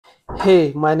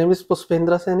Hey, my name is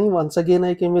Pushpendra Saini. Once again,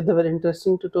 I came with a very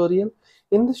interesting tutorial.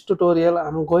 In this tutorial,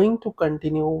 I'm going to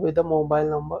continue with the mobile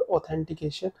number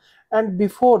authentication. And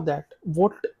before that,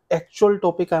 what actual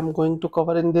topic I'm going to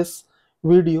cover in this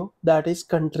video, that is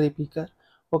country picker.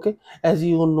 Okay, as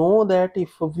you know that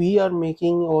if we are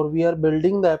making or we are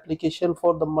building the application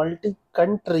for the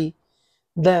multi-country,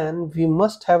 then we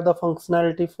must have the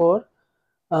functionality for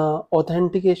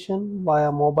authentication via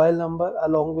mobile number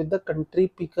along with the country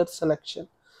picker selection.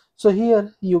 So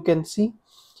here you can see,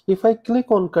 if I click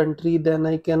on country, then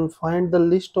I can find the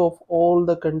list of all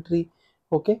the country.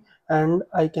 Okay, and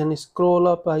I can scroll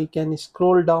up, I can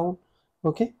scroll down.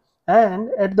 Okay, and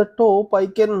at the top I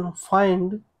can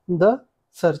find the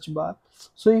search bar.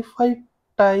 So if I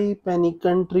type any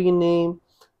country name,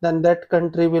 then that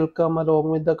country will come along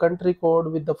with the country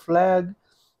code with the flag,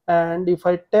 and if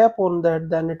I tap on that,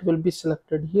 then it will be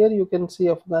selected. Here you can see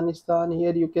Afghanistan,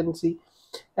 here you can see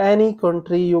any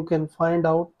country you can find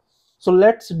out. So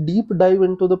let's deep dive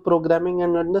into the programming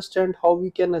and understand how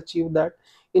we can achieve that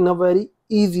in a very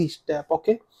easy step.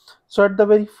 Okay, so at the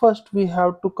very first we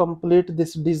have to complete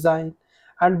this design,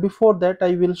 and before that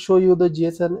I will show you the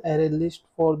JSON array list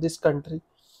for this country.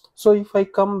 So if I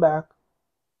come back,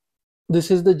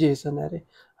 this is the JSON array.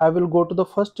 I will go to the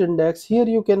first index. Here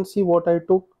you can see what I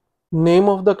took: name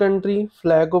of the country,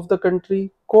 flag of the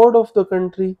country, code of the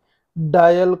country,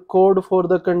 dial code for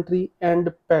the country,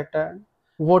 and pattern.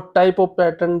 What type of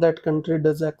pattern that country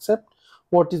does accept,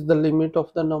 what is the limit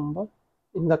of the number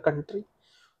in the country.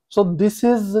 So this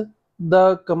is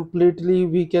the completely,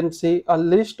 we can say, a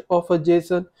list of a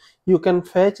JSON. You can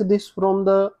fetch this from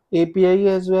the API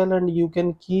as well, and you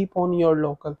can keep on your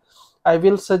local. I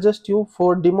will suggest you,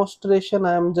 for demonstration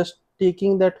I am just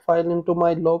taking that file into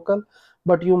my local,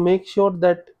 but you make sure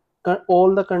that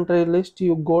all the country list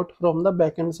you got from the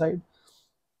backend side.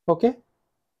 Okay,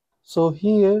 so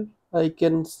here I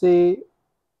can say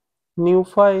new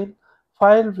file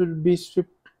will be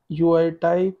SwiftUI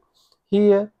type.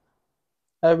 Here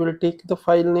I will take the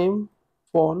file name,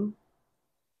 phone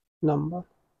number.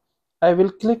 I will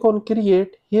click on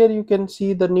create. Here you can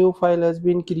see the new file has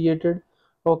been created.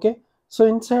 Okay, so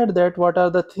inside that, what are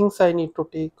the things I need to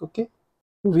take? Okay,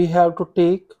 we have to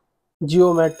take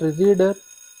geometry reader.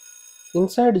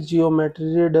 Inside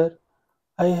geometry reader,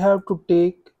 I have to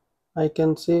take, I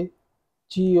can say,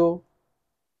 geo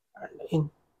and in.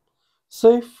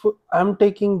 So if I'm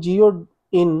taking geo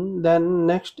in, then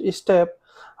next step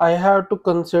I have to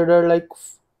consider, like,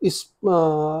 is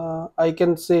I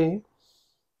can say,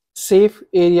 safe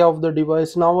area of the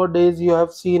device. Nowadays you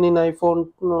have seen in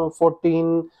iPhone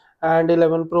 14 and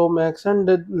 11 Pro Max and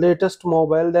the latest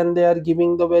mobile, then they are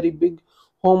giving the very big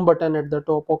home button at the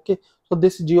top. Okay, so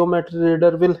this geometry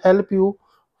reader will help you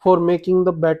for making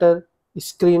the better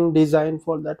screen design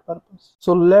for that purpose.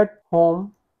 So let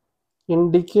home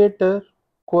indicator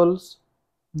equals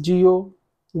geo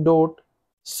dot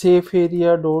safe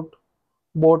area dot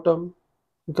bottom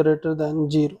greater than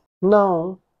 0.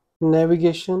 Now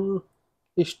navigation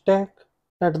stack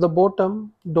at the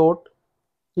bottom dot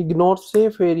ignore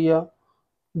safe area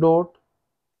dot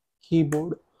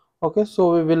keyboard. Okay,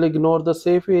 so we will ignore the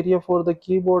safe area for the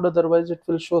keyboard, otherwise it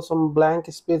will show some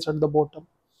blank space at the bottom.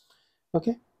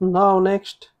 Okay, now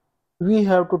next we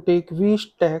have to take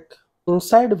vstack.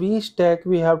 Inside vstack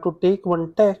we have to take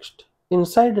one text.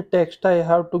 Inside the text I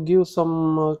have to give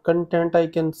some content. I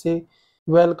can say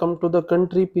welcome to the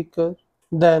country picker.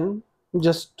 Then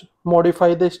just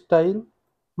modify the style,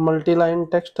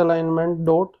 multi-line text alignment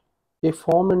dot a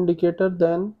form indicator,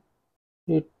 then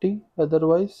 80,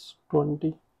 otherwise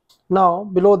 20. Now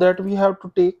below that we have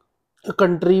to take a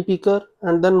country picker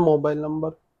and then mobile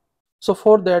number. So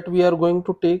for that we are going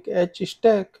to take h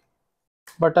stack.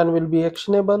 Button will be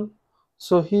actionable.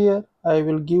 So here I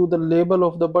will give the label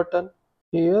of the button.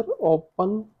 Here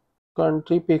open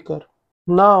country picker.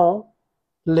 Now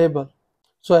label.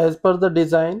 So as per the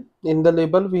design, in the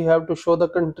label we have to show the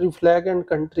country flag and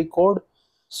country code.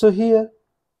 So here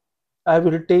I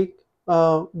will take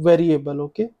a variable.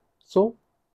 Okay, so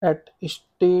at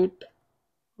state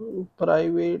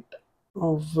private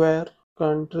where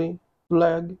country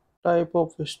flag type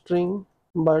of string,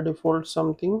 by default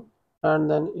something, and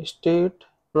then state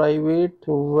private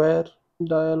where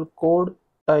dial code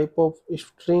type of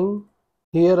string.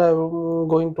 Here I am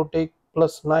going to take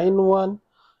 +91,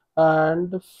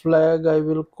 and flag I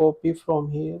will copy from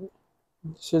here.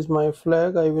 This is my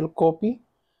flag, I will copy,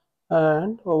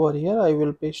 and over here I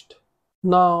will paste.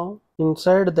 Now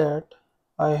inside that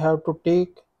I have to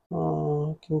take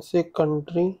I can say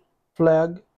country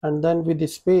flag, and then with the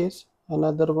space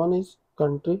another one is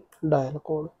country dial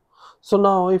code. So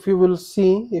now if you will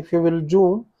see, if you will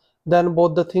zoom, then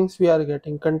both the things we are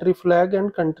getting, country flag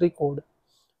and country code.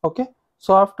 Okay,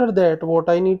 so after that what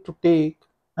I need to take,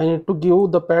 I need to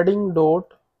give the padding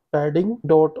dot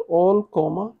all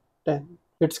comma 10.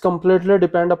 It's completely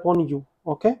depend upon you.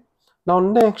 Okay, now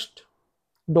next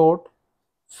dot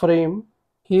frame,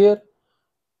 here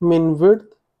min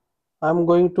width, I'm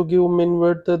going to give min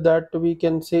width that we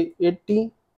can say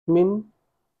 80, min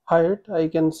height I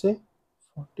can say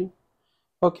 40.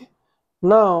 Okay,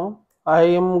 now I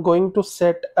am going to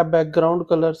set a background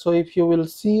color. So if you will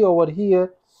see over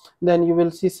here, then you will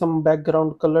see some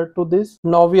background color to this.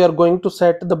 Now we are going to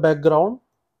set the background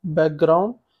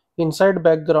inside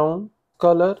background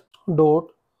color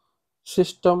dot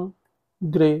system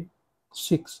gray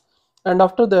 6, and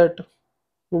after that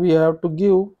we have to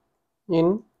give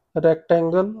in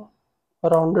rectangle,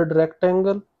 rounded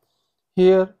rectangle.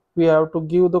 Here we have to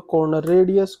give the corner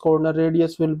radius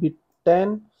will be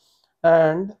 10,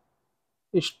 and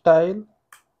style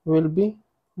will be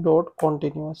dot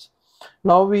continuous.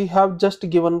 Now we have just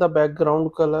given the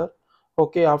background color.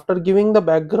 Okay, after giving the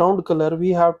background color we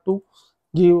have to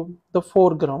give the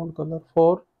foreground color,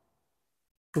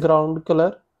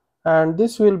 and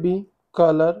this will be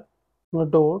color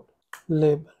dot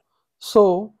label.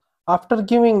 So after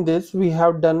giving this, we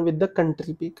have done with the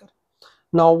country picker.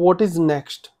 Now what is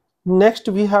next? Next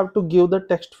we have to give the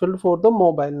text field for the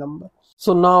mobile number.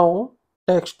 So now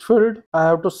text field I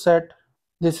have to set,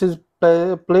 this is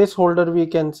placeholder we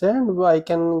can say, and I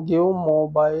can give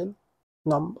mobile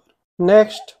number.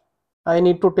 Next I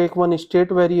need to take one state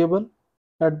variable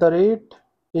at the rate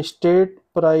state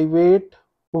private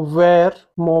where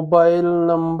mobile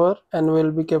number and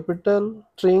will be capital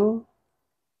string.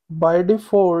 By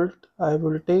default I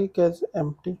will take as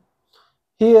empty.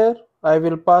 Here I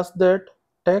will pass that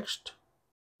text,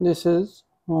 this is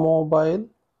mobile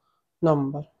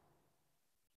number.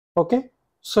 Okay,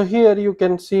 so here you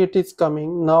can see it is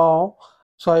coming now.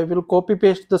 So I will copy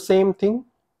paste the same thing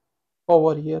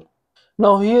over here.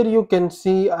 Now here you can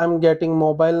see I'm getting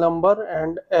mobile number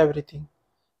and everything.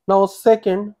 Now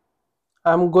second,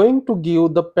 I'm going to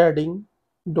give the padding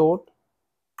dot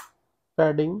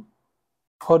padding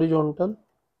horizontal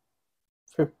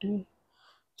 15.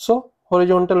 So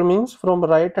horizontal means from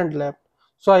right and left.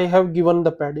 So I have given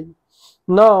the padding.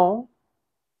 Now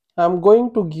I'm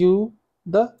going to give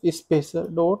the spacer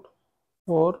dot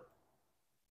or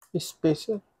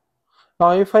spacer.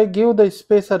 Now if I give the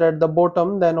spacer at the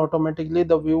bottom, then automatically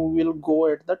the view will go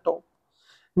at the top.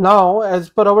 Now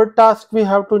as per our task, we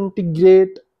have to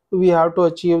integrate, we have to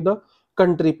achieve the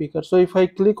country picker. So if I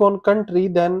click on country,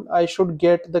 then I should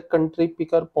get the country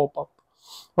picker pop up.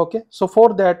 Okay, so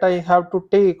for that I have to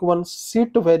take one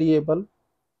sheet variable.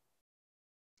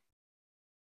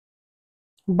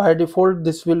 By default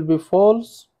this will be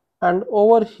false, and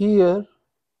over here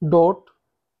dot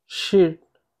sheet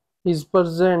is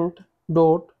present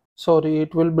dot, sorry,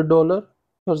 it will be dollar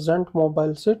present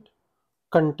mobile sheet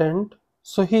content.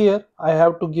 So here I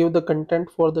have to give the content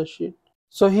for the sheet.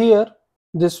 So here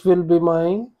this will be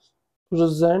my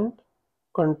present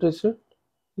country sheet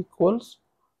equals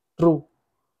true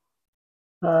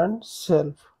and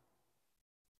self.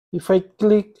 If I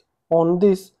click on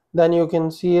this, then you can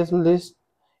see a list,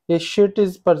 a sheet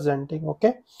is presenting.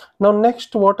 Okay, now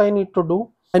next what I need to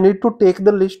do, I need to take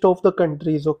the list of the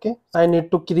countries. Okay, I need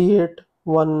to create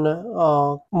one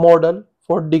model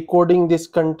for decoding this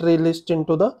country list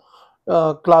into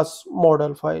the class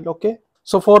model file. Okay,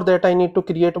 so for that I need to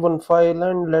create one file,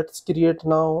 and let's create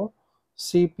now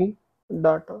cp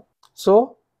data.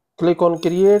 So click on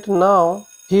create. Now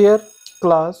here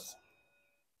class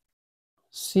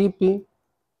cp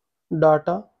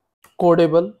data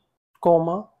codable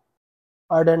comma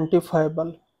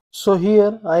identifiable. So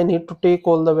here I need to take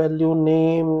all the value,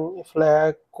 name,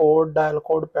 flag, code, dial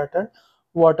code, pattern,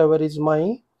 whatever is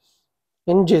my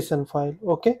in JSON file.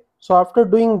 Okay, so after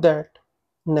doing that,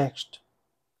 next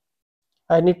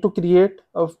I need to create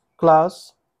a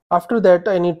class. After that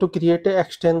I need to create an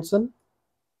extension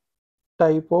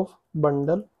type of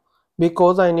bundle,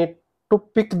 because I need to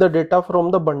pick the data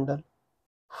from the bundle.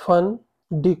 Fun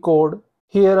decode,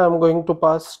 here I'm going to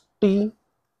pass t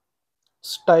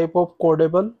type of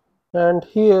codable, and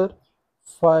here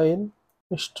file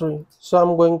string. So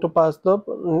I'm going to pass the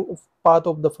path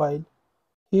of the file.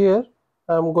 Here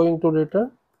I'm going to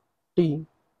return t,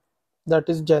 that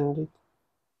is generic.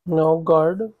 Now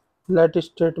guard let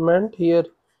statement, here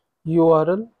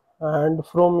url, and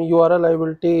from url I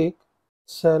will take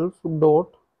self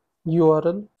dot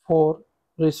url for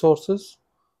resources.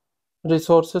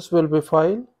 Resources will be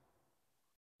file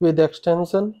with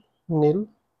extension nil,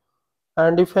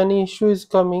 and if any issue is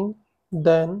coming,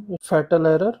 then fatal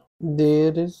error,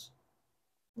 there is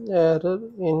error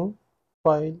in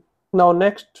file. Now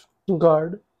next,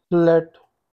 guard let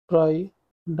try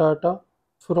data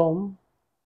from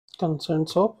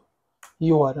contents of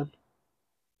URL,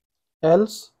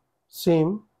 else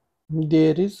same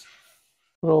there is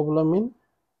problem in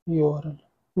URL.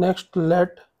 Next,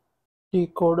 let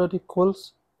decoder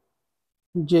equals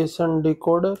JSON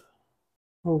decoder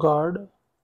guard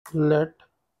let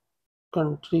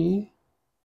country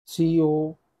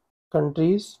CO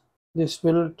countries, this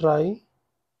will try,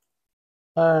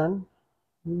 and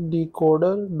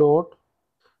decoder dot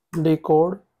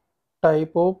decode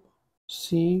type of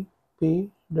CP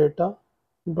data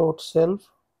dot self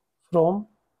from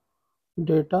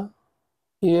data.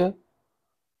 Here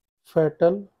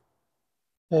fatal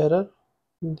error,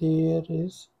 there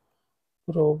is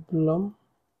problem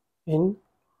in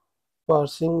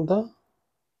parsing the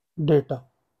data.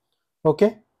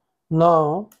 Okay,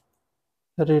 now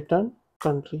return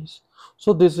countries.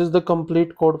 So this is the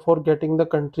complete code for getting the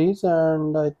countries,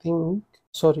 and I think,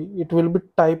 sorry, it will be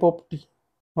type of T.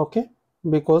 Okay,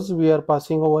 because we are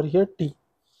passing over here T.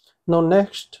 Now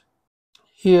next,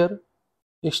 here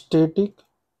static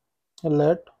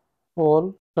let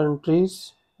all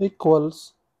countries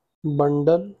equals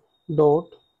bundle dot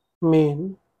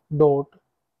main dot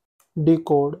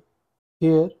decode.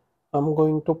 Here I'm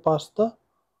going to pass the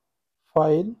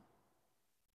file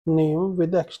name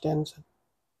with extension,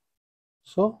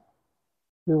 so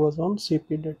we was on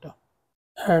CP data,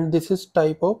 and this is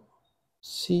type of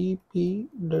CP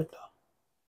data.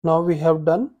 Now we have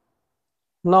done.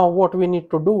 Now what we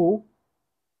need to do,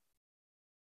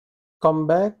 come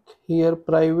back here,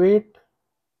 private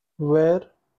where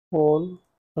all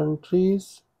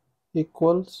countries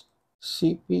equals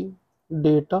CP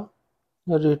data,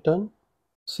 return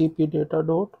CP data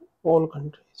dot all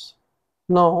countries.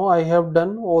 Now I have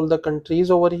done all the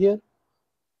countries over here,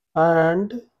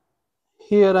 and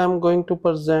here I am going to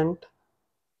present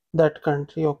that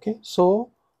country. Okay,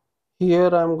 so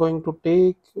here I am going to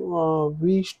take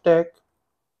vstack.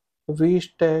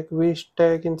 Inside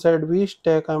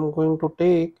vstack I am going to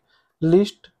take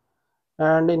list,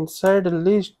 and inside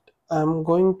list I am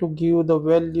going to give the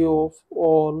value of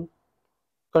all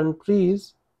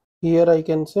countries. Here I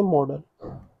can say model.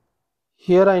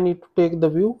 Here I need to take the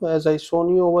view as I shown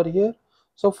you over here.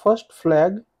 So first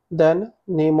flag, then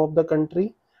name of the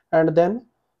country, and then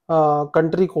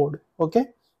country code.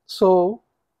 Okay, so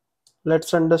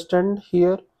let's understand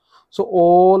here. So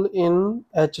all in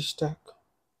H stack.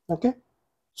 Okay,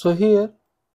 so here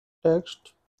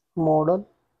text model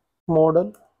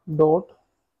dot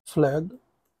flag,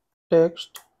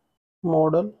 text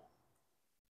model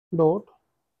dot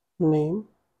name,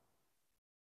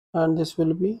 and this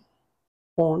will be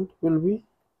font will be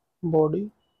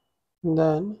body,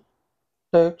 then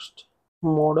text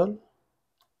model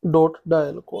dot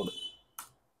dial code.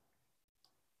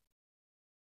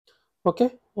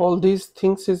 Okay, all these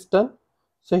things is done.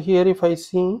 So here if I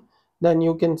see, then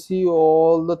you can see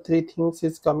all the three things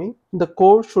is coming. The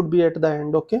code should be at the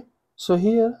end. Okay, so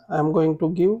here I'm going to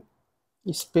give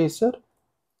spacer,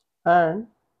 and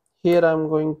here I'm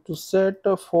going to set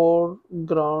a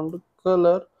foreground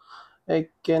color. I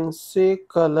can say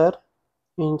color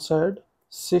inside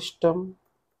system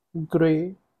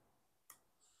gray,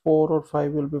 4 or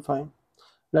 5 will be fine.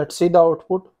 Let's see the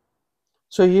output.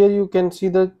 So here you can see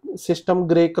the system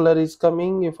gray color is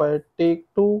coming. If I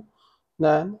take 2,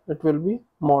 then it will be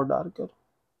more darker.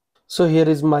 So here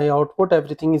is my output,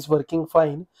 everything is working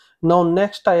fine. Now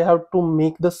next I have to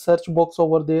make the search box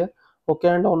over there. Okay,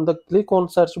 and on the click on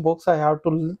search box I have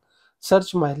to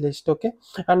search my list. Okay,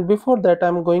 and before that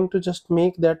I'm going to just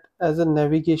make that as a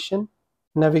navigation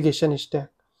stack.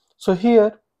 So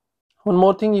here one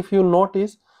more thing, if you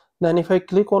notice, then if I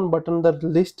click on button, the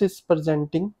list is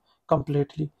presenting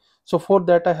completely. So for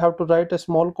that I have to write a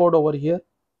small code over here.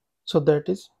 So that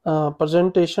is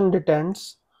presentation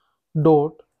details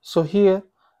dot, so here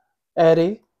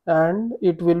array, and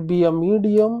it will be a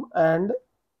medium and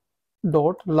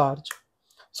dot large.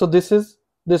 So this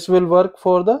will work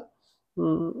for the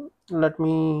let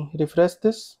me refresh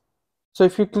this. So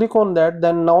if you click on that,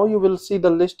 then now you will see the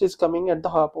list is coming at the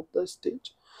top of the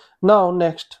stage. Now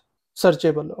next,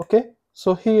 searchable. Okay,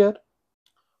 so here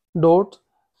dot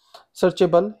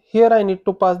searchable, here I need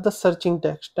to pass the searching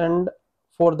text, and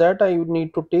for that I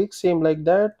need to take same like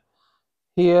that.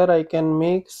 Here I can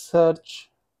make search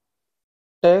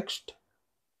text,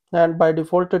 and by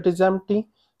default it is empty,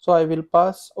 so I will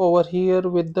pass over here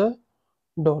with the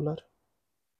dollar.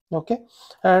 Okay,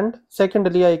 and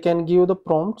secondly I can give the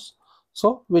prompts.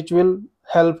 so which will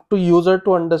help to user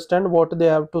to understand what they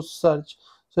have to search.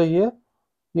 So here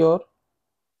your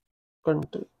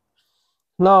country.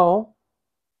 Now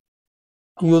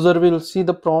user will see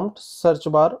the prompt search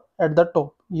bar at the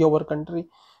top, your country.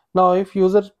 Now if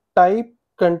user type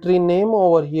country name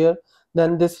over here,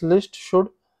 then this list should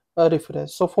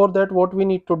refresh. So for that, what we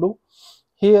need to do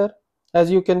here, as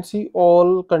you can see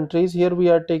all countries, here we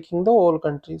are taking the all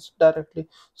countries directly.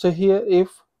 So here if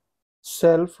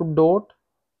self dot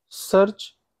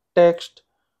search text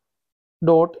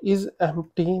dot is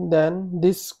empty, then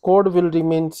this code will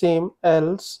remain same,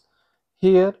 else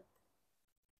here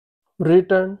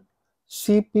return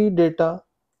cp data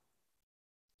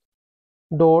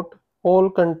dot all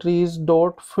countries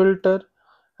dot filter,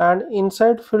 and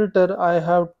inside filter I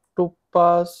have to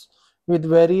pass with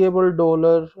variable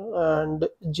dollar and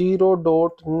 0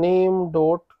 dot name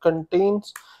dot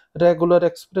contains regular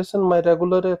expression. My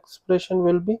regular expression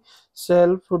will be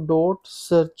self dot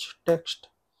search text.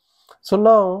 So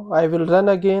now I will run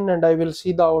again and I will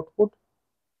see the output.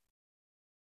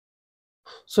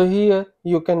 So here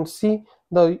you can see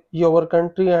the your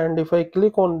country, and if I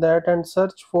click on that and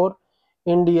search for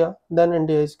India, then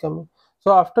India is coming.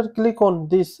 So after click on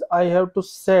this, I have to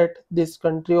set this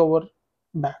country over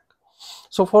back.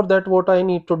 So for that, what I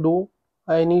need to do,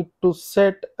 I need to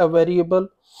set a variable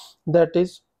that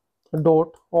is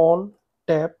dot on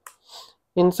tap.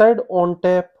 Inside on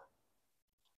tap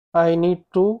I need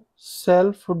to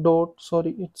self dot,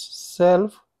 sorry, it's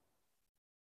self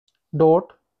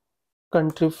dot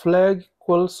country flag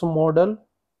equals model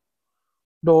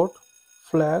dot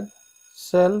flag,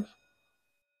 self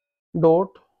dot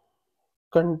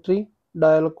country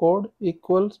dial code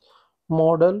equals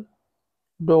model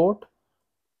dot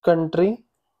country,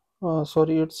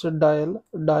 sorry, it's a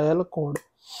dial code.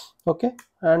 Okay,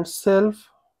 and self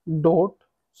dot,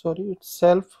 sorry, it's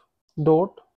self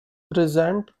dot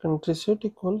present country set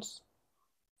equals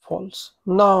false.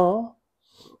 Now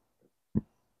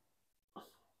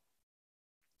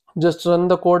just run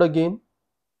the code again,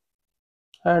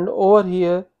 and over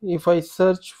here if I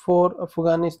search for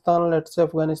Afghanistan, let's say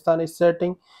Afghanistan is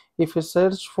setting. If you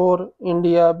search for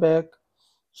India back,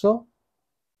 so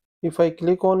if I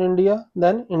click on India,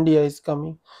 then India is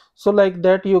coming. So like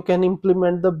that you can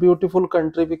implement the beautiful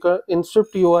country because in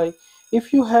SwiftUI.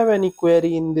 If you have any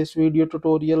query in this video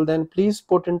tutorial, then please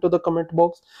put into the comment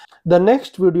box. The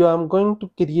next video I'm going to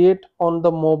create on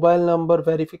the mobile number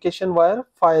verification via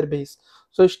Firebase.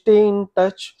 So stay in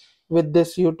touch with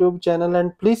this YouTube channel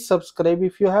and please subscribe.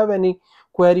 If you have any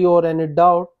query or any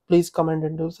doubt, please comment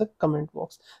into the comment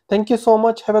box. Thank you so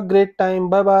much. Have a great time.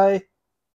 Bye bye.